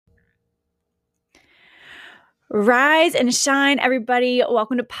Rise and shine, everybody.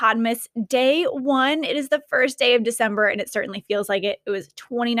 Welcome to Podmas Day 1. It is the first day of December, and it certainly feels like it. It was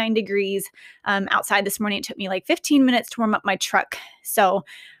 29 degrees outside this morning. It took me like 15 minutes to warm up my truck. So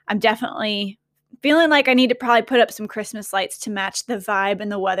I'm definitely feeling like I need to probably put up some Christmas lights to match the vibe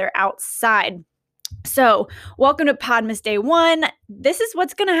and the weather outside. So welcome to Podmas Day 1. This is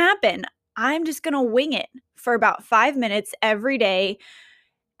what's going to happen. I'm just going to wing it for about 5 minutes every day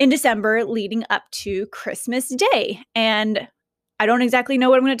in December leading up to Christmas Day. And I don't exactly know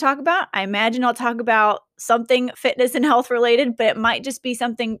what I'm going to talk about. I imagine I'll talk about something fitness and health related, but it might just be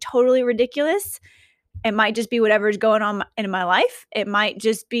something totally ridiculous. It might just be whatever's going on in my life. It might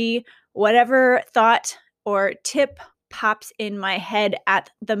just be whatever thought or tip pops in my head at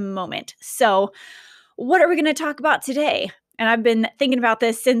the moment. So, what are we going to talk about today? And I've been thinking about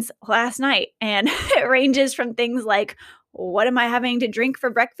this since last night, and it ranges from things like, what am I having to drink for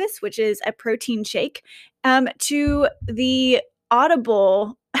breakfast, which is a protein shake, to the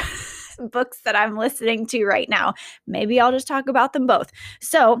Audible books that I'm listening to right now. Maybe I'll just talk about them both.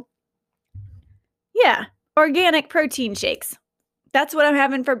 So, yeah, organic protein shakes. That's what I'm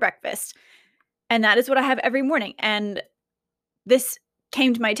having for breakfast. And that is what I have every morning. And this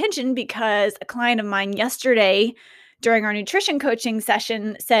came to my attention because a client of mine yesterday during our nutrition coaching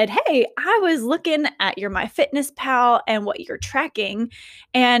session said, "Hey, I was looking at your MyFitnessPal and what you're tracking,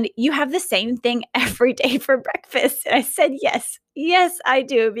 and you have the same thing every day for breakfast." And I said, yes, I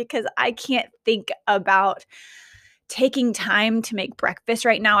do, because I can't think about taking time to make breakfast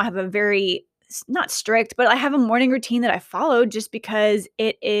right now. I have a very, not strict, but I have a morning routine that I follow just because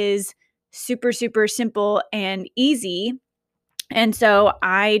it is super, super simple and easy. And so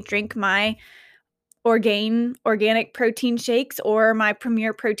I drink my organic protein shakes or my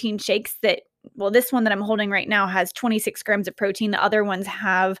Premier protein shakes this one that I'm holding right now has 26 grams of protein. The other ones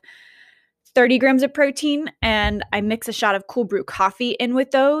have 30 grams of protein, and I mix a shot of cold brew coffee in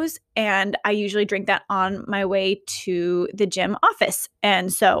with those. And I usually drink that on my way to the gym office.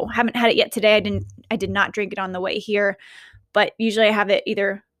 And so haven't had it yet today. I did not drink it on the way here, but usually I have it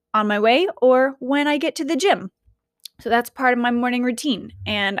either on my way or when I get to the gym. So that's part of my morning routine.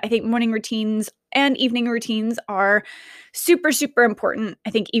 And I think morning routines and evening routines are super, super important.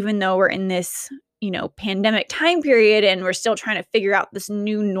 I think even though we're in this, pandemic time period and we're still trying to figure out this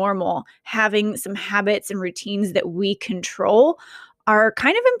new normal, having some habits and routines that we control are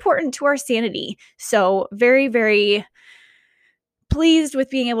kind of important to our sanity. So very, very pleased with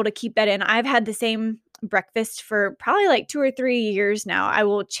being able to keep that in. I've had the same breakfast for probably like 2 or 3 years now. I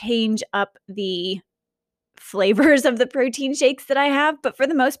will change up the flavors of the protein shakes that I have, but for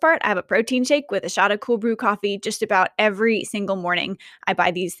the most part, I have a protein shake with a shot of cold brew coffee just about every single morning. I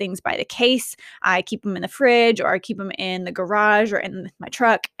buy these things by the case. I keep them in the fridge, or I keep them in the garage or in my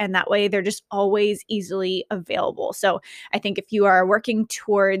truck, and that way they're just always easily available. So I think if you are working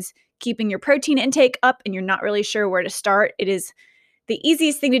towards keeping your protein intake up and you're not really sure where to start, it is the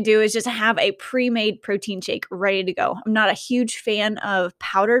easiest thing to do is just have a pre-made protein shake ready to go. I'm not a huge fan of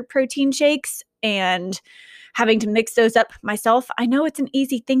powdered protein shakes and having to mix those up myself. I know it's an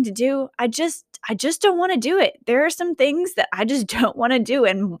easy thing to do. I just don't want to do it. There are some things that I just don't want to do,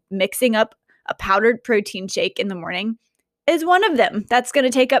 and mixing up a powdered protein shake in the morning is one of them. That's going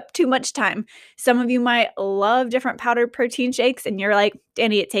to take up too much time. Some of you might love different powdered protein shakes, and you're like,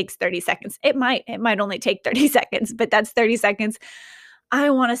 "Danny, it takes 30 seconds. It might only take 30 seconds, but that's 30 seconds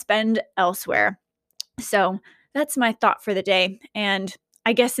I want to spend elsewhere." So that's my thought for the day. And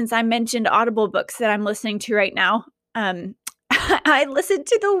I guess since I mentioned Audible books that I'm listening to right now, I listened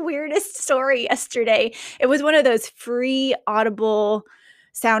to the weirdest story yesterday. It was one of those free Audible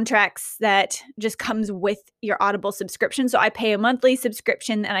soundtracks that just comes with your Audible subscription. So I pay a monthly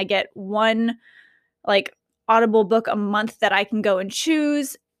subscription and I get one Audible book a month that I can go and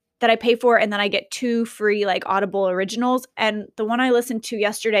choose that I pay for, and then I get 2 free Audible originals. And the one I listened to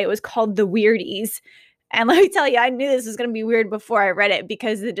yesterday was called The Weirdies. And let me tell you, I knew this was going to be weird before I read it,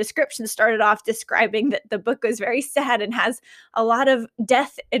 because the description started off describing that the book was very sad and has a lot of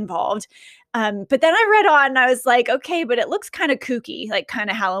death involved. But then I read on and I was like, okay, but it looks kind of kooky, kind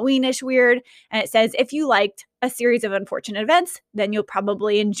of Halloweenish weird. And it says, if you liked a series of unfortunate events, then you'll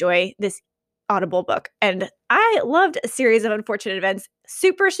probably enjoy this Audible book. And I loved a series of unfortunate events.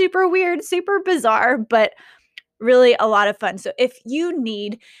 Super, super weird, super bizarre, but really a lot of fun. So if you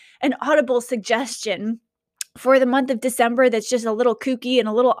need an Audible suggestion for the month of December that's just a little kooky and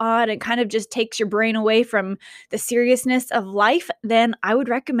a little odd and kind of just takes your brain away from the seriousness of life, then I would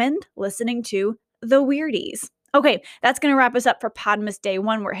recommend listening to The Weirdies. Okay, that's going to wrap us up for Podmas Day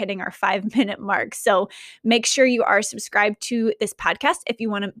 1. We're hitting our 5-minute mark. So make sure you are subscribed to this podcast if you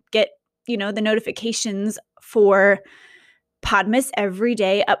want to get the notifications for Podmas every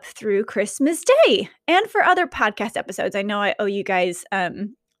day up through Christmas Day and for other podcast episodes. I know I owe you guys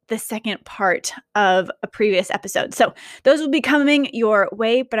the second part of a previous episode. So those will be coming your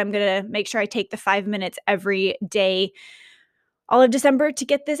way, but I'm going to make sure I take the 5 minutes every day all of December to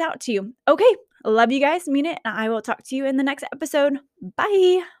get this out to you. Okay. Love you guys. Mean it. And I will talk to you in the next episode.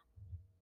 Bye.